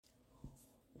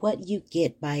What you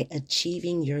get by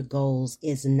achieving your goals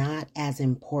is not as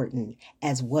important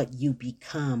as what you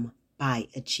become by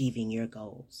achieving your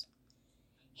goals.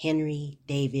 Henry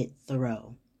David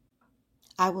Thoreau.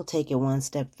 I will take it one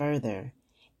step further.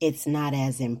 It's not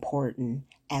as important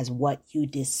as what you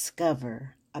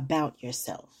discover about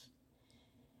yourself,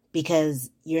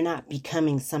 because you're not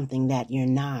becoming something that you're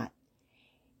not.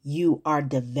 You are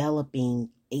developing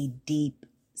a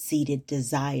deep-seated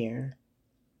desire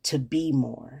to be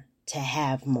more, to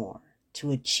have more,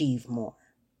 to achieve more.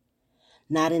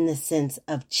 Not in the sense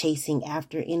of chasing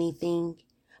after anything,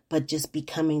 but just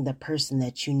becoming the person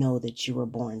that you know that you were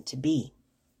born to be.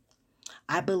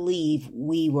 I believe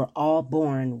we were all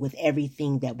born with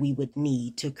everything that we would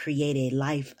need to create a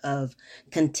life of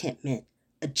contentment,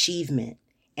 achievement,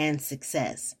 and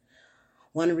success.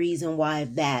 One reason why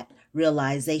that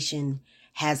realization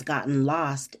has gotten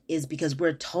lost is because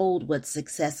we're told what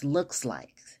success looks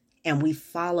like, and we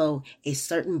follow a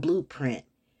certain blueprint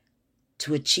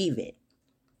to achieve it.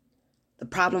 The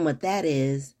problem with that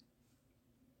is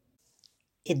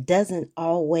it doesn't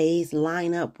always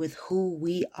line up with who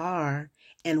we are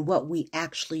and what we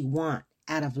actually want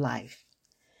out of life.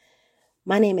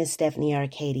 My name is Stephanie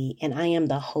Arkadie, and I am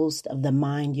the host of the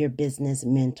Mind Your Business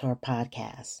Mentor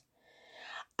podcast.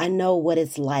 I know what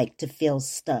it's like to feel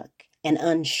stuck and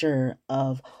unsure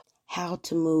of how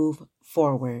to move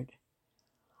forward.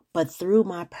 But through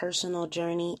my personal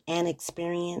journey and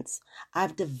experience,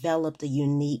 I've developed a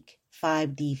unique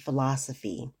 5D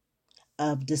philosophy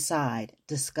of decide,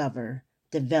 discover,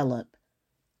 develop,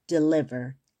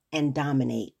 deliver, and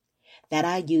dominate that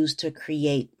I use to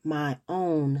create my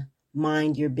own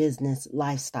mind your business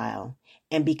lifestyle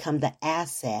and become the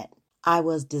asset I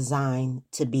was designed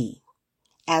to be.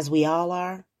 As we all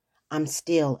are, I'm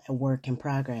still a work in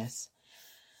progress.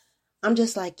 I'm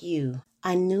just like you.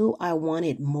 I knew I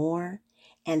wanted more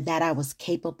and that I was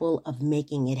capable of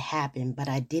making it happen, but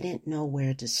I didn't know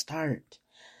where to start.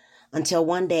 Until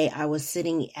one day I was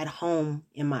sitting at home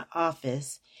in my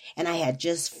office and I had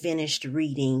just finished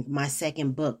reading my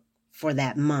second book for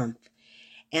that month.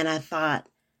 And I thought,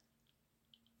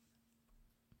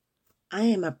 I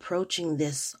am approaching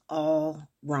this all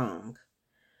wrong.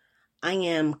 I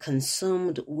am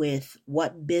consumed with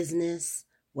what business,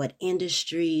 what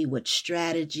industry, what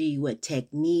strategy, what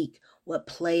technique, what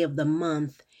play of the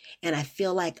month, and I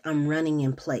feel like I'm running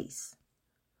in place.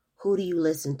 Who do you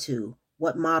listen to?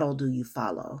 What model do you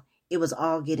follow? It was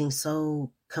all getting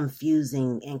so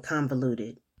confusing and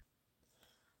convoluted.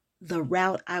 The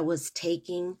route I was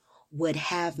taking would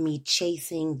have me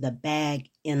chasing the bag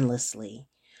endlessly.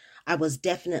 I was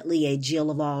definitely a Jill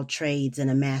of all trades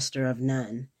and a master of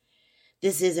none.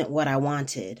 This isn't what I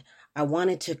wanted. I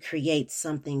wanted to create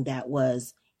something that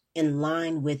was in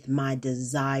line with my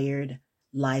desired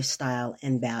lifestyle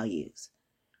and values.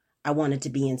 I wanted to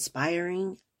be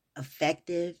inspiring,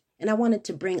 effective, and I wanted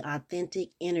to bring authentic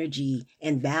energy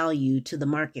and value to the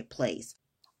marketplace,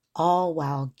 all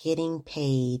while getting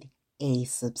paid a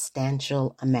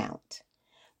substantial amount.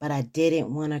 But I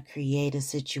didn't want to create a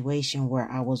situation where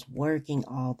I was working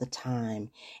all the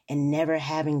time and never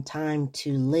having time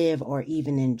to live or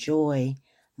even enjoy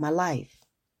my life.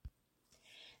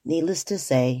 Needless to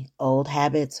say, old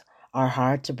habits are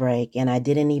hard to break, and I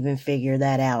didn't even figure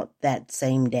that out that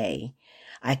same day.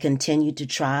 I continued to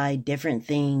try different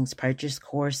things, purchase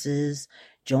courses,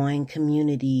 join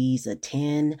communities,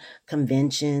 attend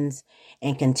conventions,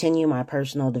 and continue my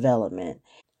personal development.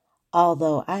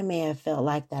 Although I may have felt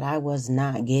like that I was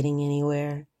not getting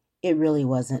anywhere, it really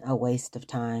wasn't a waste of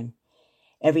time.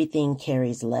 Everything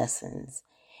carries lessons,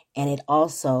 and it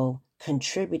also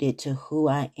contributed to who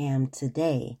I am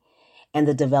today and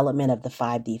the development of the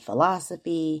 5D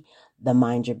philosophy, the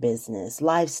mind your business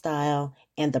lifestyle,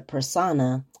 and the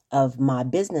persona of my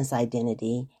business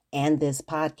identity and this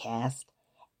podcast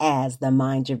as the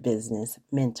Mind Your Business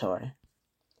Mentor.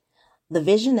 The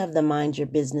vision of the Mind Your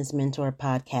Business Mentor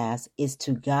podcast is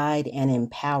to guide and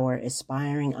empower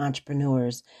aspiring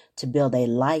entrepreneurs to build a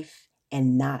life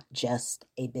and not just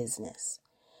a business.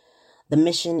 The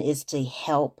mission is to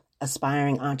help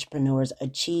aspiring entrepreneurs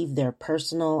achieve their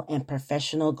personal and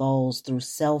professional goals through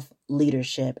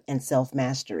self-leadership and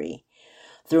self-mastery.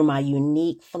 Through my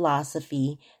unique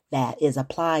philosophy that is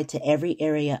applied to every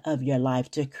area of your life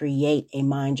to create a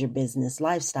mind your business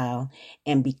lifestyle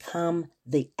and become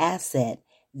the asset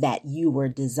that you were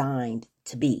designed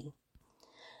to be.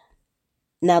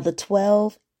 Now, the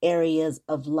 12 areas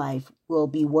of life we'll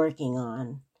be working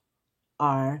on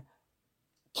are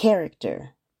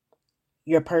character,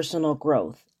 your personal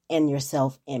growth, and your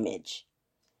self-image.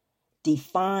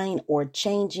 Define or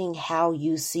changing how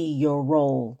you see your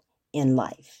role in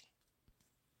life.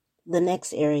 The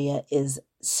next area is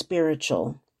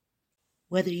spiritual.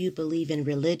 Whether you believe in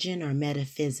religion or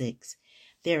metaphysics,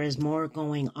 there is more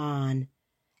going on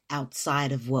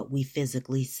outside of what we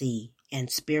physically see, and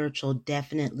spiritual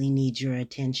definitely needs your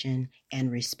attention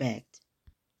and respect.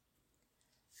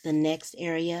 The next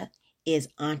area is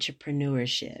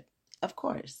entrepreneurship. Of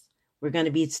course, we're going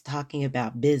to be talking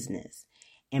about business,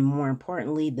 and more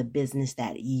importantly, the business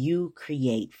that you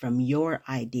create from your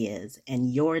ideas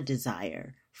and your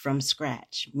desire from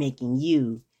scratch, making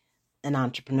you an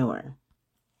entrepreneur.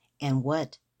 And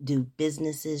what do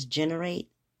businesses generate?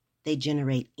 They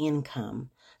generate income.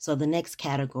 So the next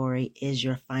category is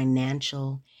your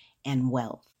financial and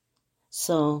wealth.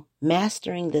 So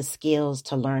mastering the skills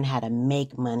to learn how to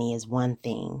make money is one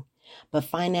thing, but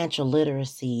financial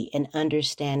literacy and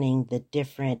understanding the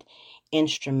different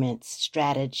instruments,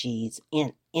 strategies,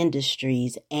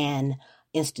 industries, and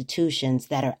institutions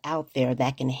that are out there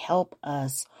that can help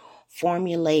us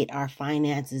formulate our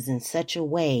finances in such a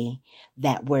way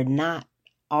that we're not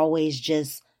always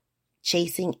just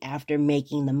chasing after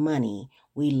making the money.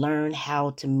 We learn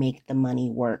how to make the money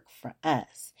work for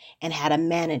us and how to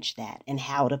manage that and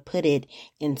how to put it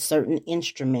in certain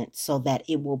instruments so that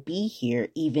it will be here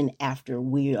even after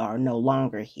we are no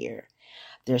longer here.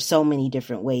 There's so many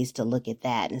different ways to look at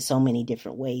that and so many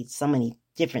different ways, so many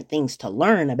different things to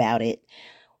learn about it.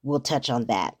 We'll touch on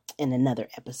that in another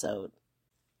episode.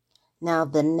 Now,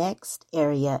 the next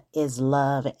area is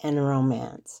love and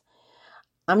romance.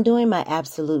 I'm doing my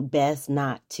absolute best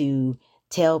not to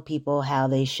tell people how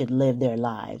they should live their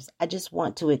lives. I just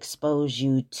want to expose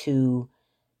you to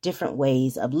different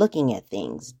ways of looking at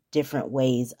things, different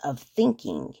ways of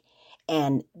thinking,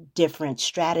 and different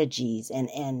strategies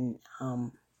and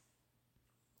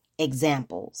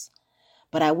examples.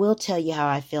 But I will tell you how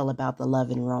I feel about the love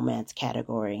and romance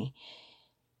category.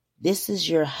 This is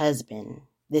your husband,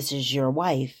 this is your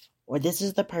wife, or this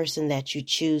is the person that you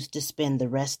choose to spend the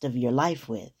rest of your life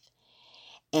with.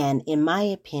 And in my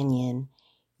opinion,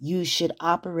 you should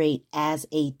operate as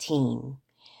a team.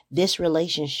 This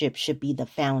relationship should be the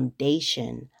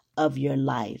foundation of your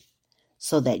life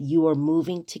so that you are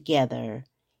moving together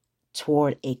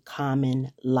toward a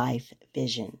common life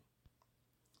vision.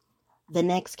 The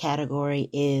next category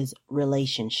is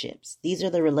relationships. These are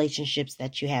the relationships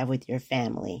that you have with your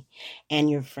family and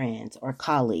your friends or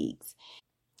colleagues.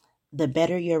 The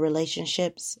better your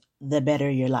relationships, the better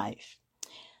your life.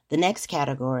 The next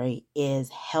category is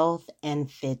health and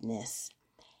fitness.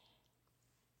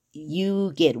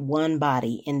 You get one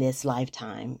body in this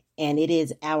lifetime, and it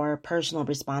is our personal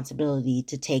responsibility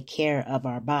to take care of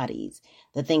our bodies.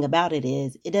 The thing about it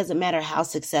is, it doesn't matter how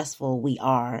successful we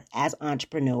are as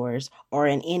entrepreneurs or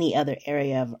in any other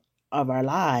area of our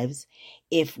lives,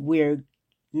 if we're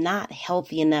not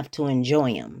healthy enough to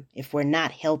enjoy them, if we're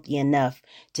not healthy enough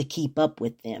to keep up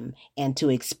with them and to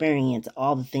experience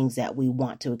all the things that we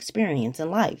want to experience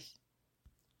in life.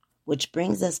 Which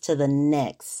brings us to the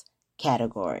next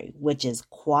category, which is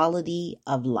quality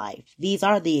of life. These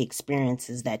are the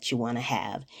experiences that you want to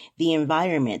have, the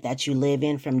environment that you live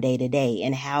in from day to day,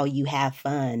 and how you have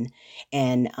fun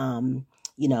and,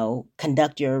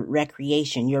 conduct your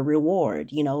recreation, your reward,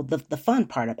 the fun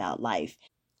part about life.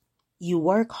 You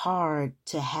work hard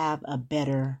to have a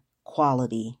better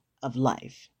quality of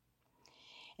life.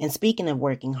 And speaking of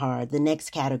working hard, the next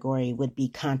category would be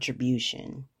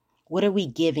contribution. What are we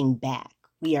giving back?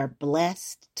 We are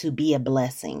blessed to be a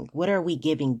blessing. What are we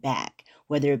giving back?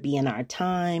 Whether it be in our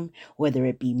time, whether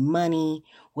it be money,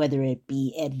 whether it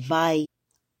be advice,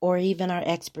 or even our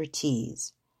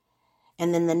expertise.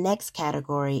 And then the next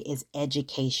category is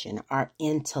education, our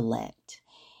intellect.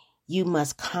 You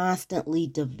must constantly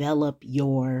develop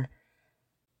your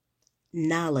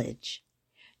knowledge.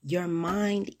 Your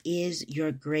mind is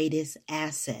your greatest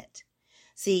asset.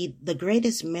 See, the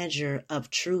greatest measure of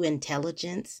true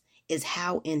intelligence is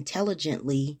how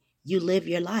intelligently you live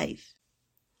your life.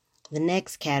 The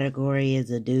next category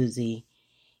is a doozy.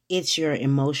 It's your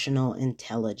emotional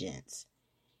intelligence.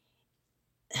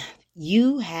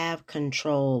 You have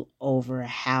control over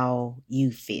how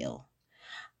you feel.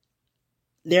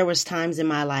 There was times in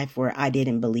my life where I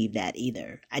didn't believe that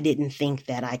either. I didn't think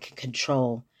that I could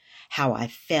control how I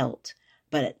felt,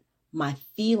 but my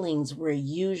feelings were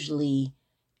usually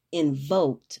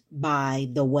invoked by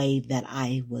the way that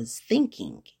I was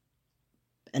thinking.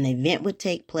 An event would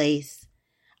take place.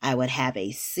 I would have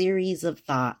a series of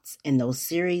thoughts, and those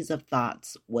series of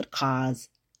thoughts would cause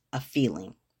a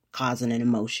feeling, causing an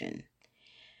emotion.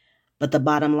 But the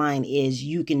bottom line is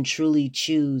you can truly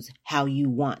choose how you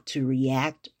want to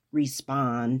react,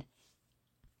 respond,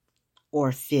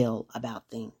 or feel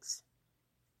about things.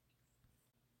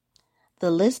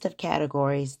 The list of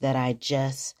categories that I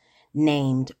just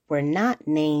named were not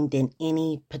named in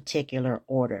any particular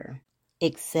order,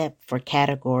 except for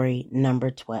category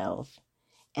number 12,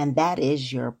 and that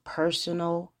is your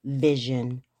personal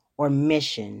vision or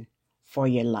mission for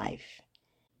your life.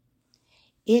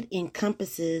 It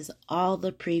encompasses all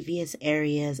the previous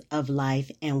areas of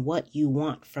life and what you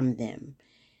want from them.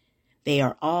 They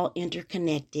are all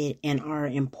interconnected and are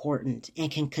important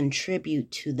and can contribute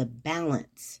to the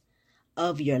balance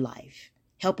of your life,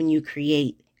 helping you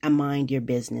create a mind your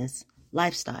business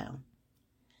lifestyle.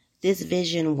 This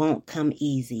vision won't come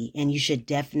easy, and you should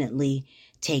definitely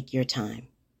take your time.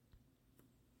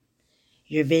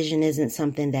 Your vision isn't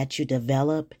something that you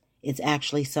develop, it's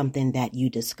actually something that you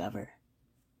discover.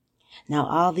 Now,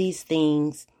 all these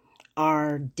things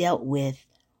are dealt with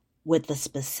a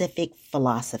specific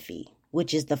philosophy,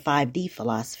 which is the 5D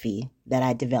philosophy that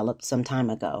I developed some time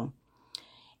ago.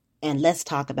 And let's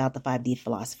talk about the 5D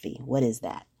philosophy. What is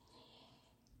that?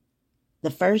 The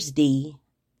first D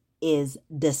is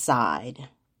decide.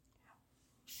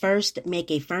 First,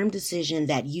 make a firm decision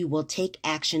that you will take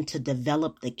action to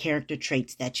develop the character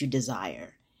traits that you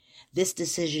desire. This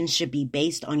decision should be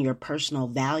based on your personal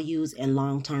values and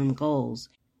long-term goals.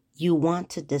 You want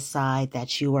to decide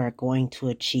that you are going to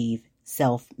achieve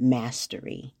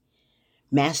self-mastery.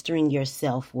 Mastering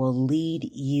yourself will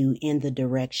lead you in the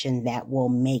direction that will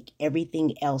make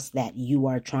everything else that you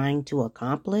are trying to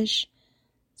accomplish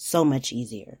so much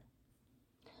easier.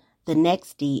 The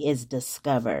next D is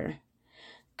discover.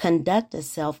 Conduct a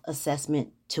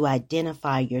self-assessment to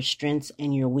identify your strengths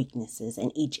and your weaknesses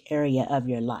in each area of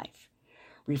your life.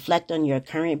 Reflect on your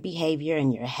current behavior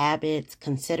and your habits.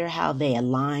 Consider how they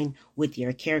align with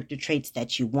your character traits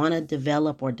that you want to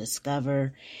develop or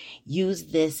discover. Use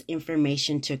this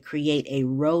information to create a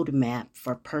roadmap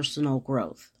for personal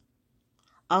growth.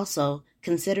 Also,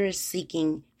 consider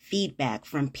seeking feedback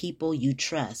from people you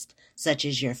trust, such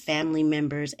as your family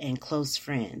members and close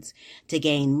friends, to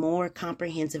gain more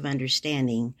comprehensive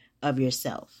understanding of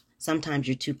yourself. Sometimes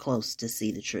you're too close to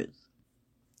see the truth.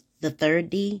 The third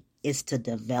D is to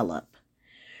develop.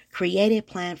 Create a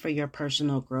plan for your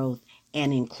personal growth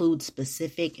and include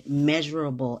specific,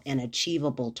 measurable, and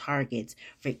achievable targets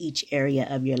for each area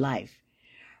of your life.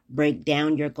 Break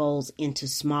down your goals into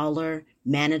smaller,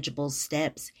 manageable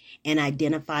steps and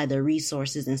identify the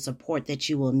resources and support that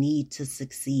you will need to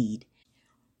succeed.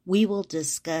 We will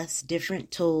discuss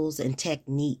different tools and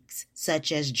techniques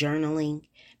such as journaling,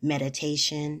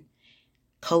 meditation,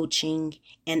 coaching,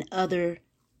 and other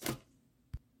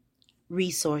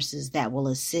resources that will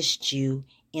assist you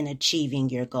in achieving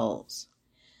your goals.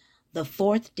 The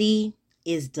fourth D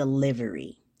is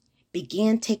delivery.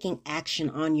 Begin taking action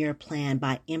on your plan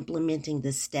by implementing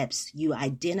the steps you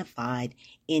identified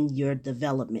in your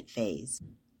development phase.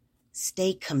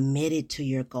 Stay committed to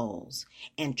your goals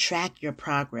and track your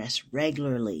progress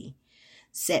regularly.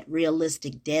 Set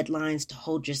realistic deadlines to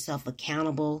hold yourself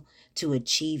accountable to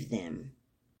achieve them.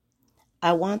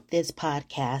 I want this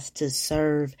podcast to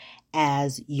serve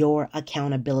as your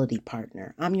accountability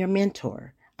partner. I'm your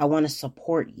mentor. I want to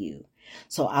support you.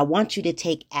 So I want you to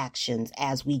take actions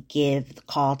as we give the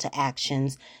call to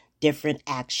actions, different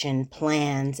action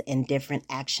plans, and different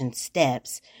action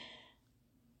steps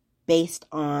based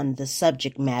on the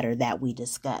subject matter that we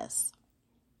discuss.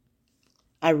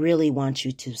 I really want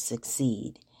you to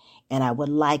succeed, and I would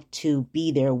like to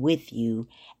be there with you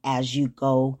as you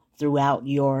go throughout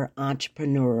your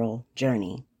entrepreneurial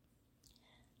journey.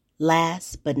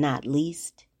 Last but not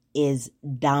least is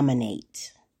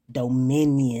dominate.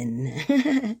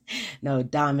 Dominion. No,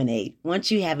 dominate.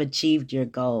 Once you have achieved your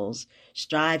goals,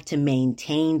 strive to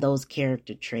maintain those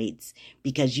character traits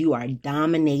because you are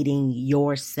dominating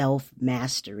your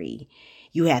self-mastery.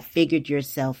 You have figured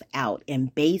yourself out,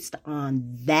 and based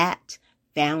on that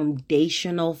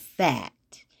foundational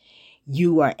fact,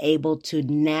 you are able to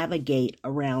navigate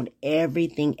around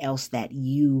everything else that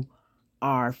you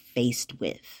are faced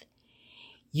with.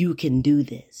 You can do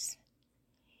this.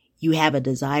 You have a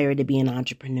desire to be an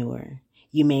entrepreneur.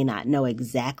 You may not know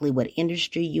exactly what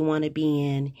industry you want to be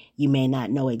in. You may not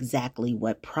know exactly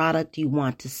what product you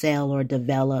want to sell or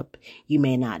develop. You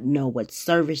may not know what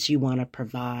service you want to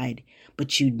provide,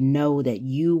 but you know that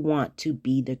you want to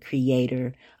be the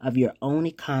creator of your own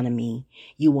economy.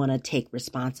 You want to take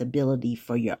responsibility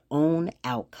for your own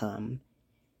outcome.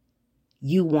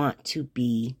 You want to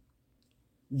be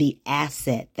the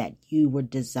asset that you were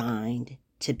designed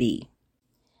to be.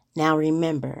 Now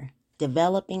remember,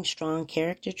 developing strong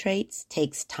character traits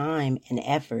takes time and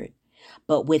effort.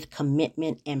 But with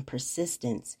commitment and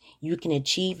persistence, you can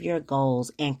achieve your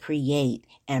goals and create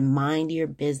and mind your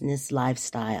business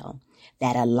lifestyle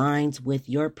that aligns with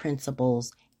your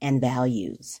principles and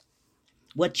values.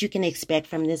 What you can expect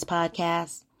from this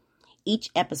podcast? Each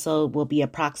episode will be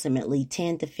approximately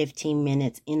 10 to 15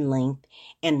 minutes in length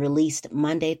and released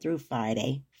Monday through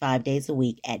Friday, 5 days a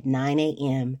week at 9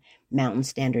 a.m. Mountain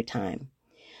Standard Time.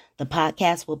 The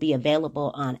podcast will be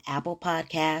available on Apple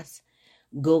Podcasts,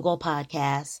 Google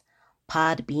Podcasts,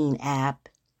 Podbean app,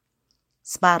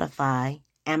 Spotify,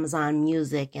 Amazon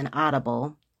Music and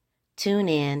Audible,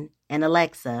 TuneIn and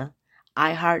Alexa,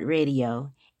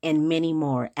 iHeartRadio, and many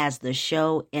more as the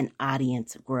show and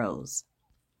audience grows.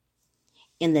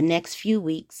 In the next few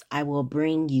weeks, I will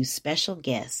bring you special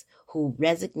guests who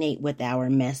resonate with our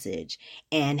message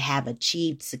and have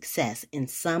achieved success in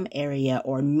some area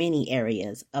or many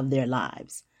areas of their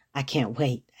lives. I can't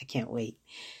wait.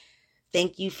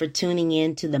 Thank you for tuning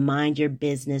in to the Mind Your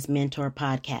Business Mentor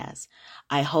podcast.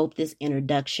 I hope this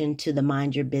introduction to the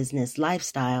Mind Your Business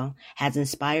lifestyle has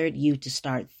inspired you to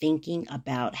start thinking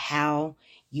about how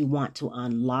you want to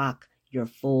unlock your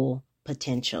full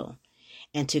potential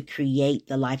and to create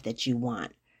the life that you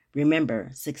want.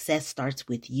 Remember, success starts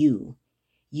with you.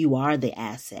 You are the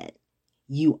asset.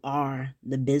 You are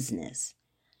the business.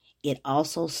 It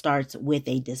also starts with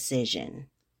a decision.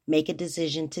 Make a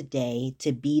decision today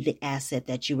to be the asset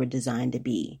that you were designed to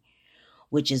be,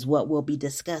 which is what we'll be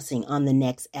discussing on the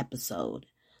next episode.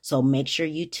 So make sure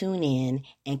you tune in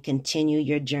and continue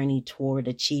your journey toward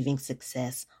achieving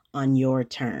success on your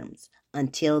terms.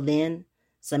 Until then,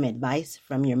 some advice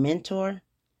from your mentor: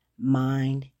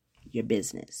 mind your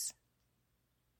business.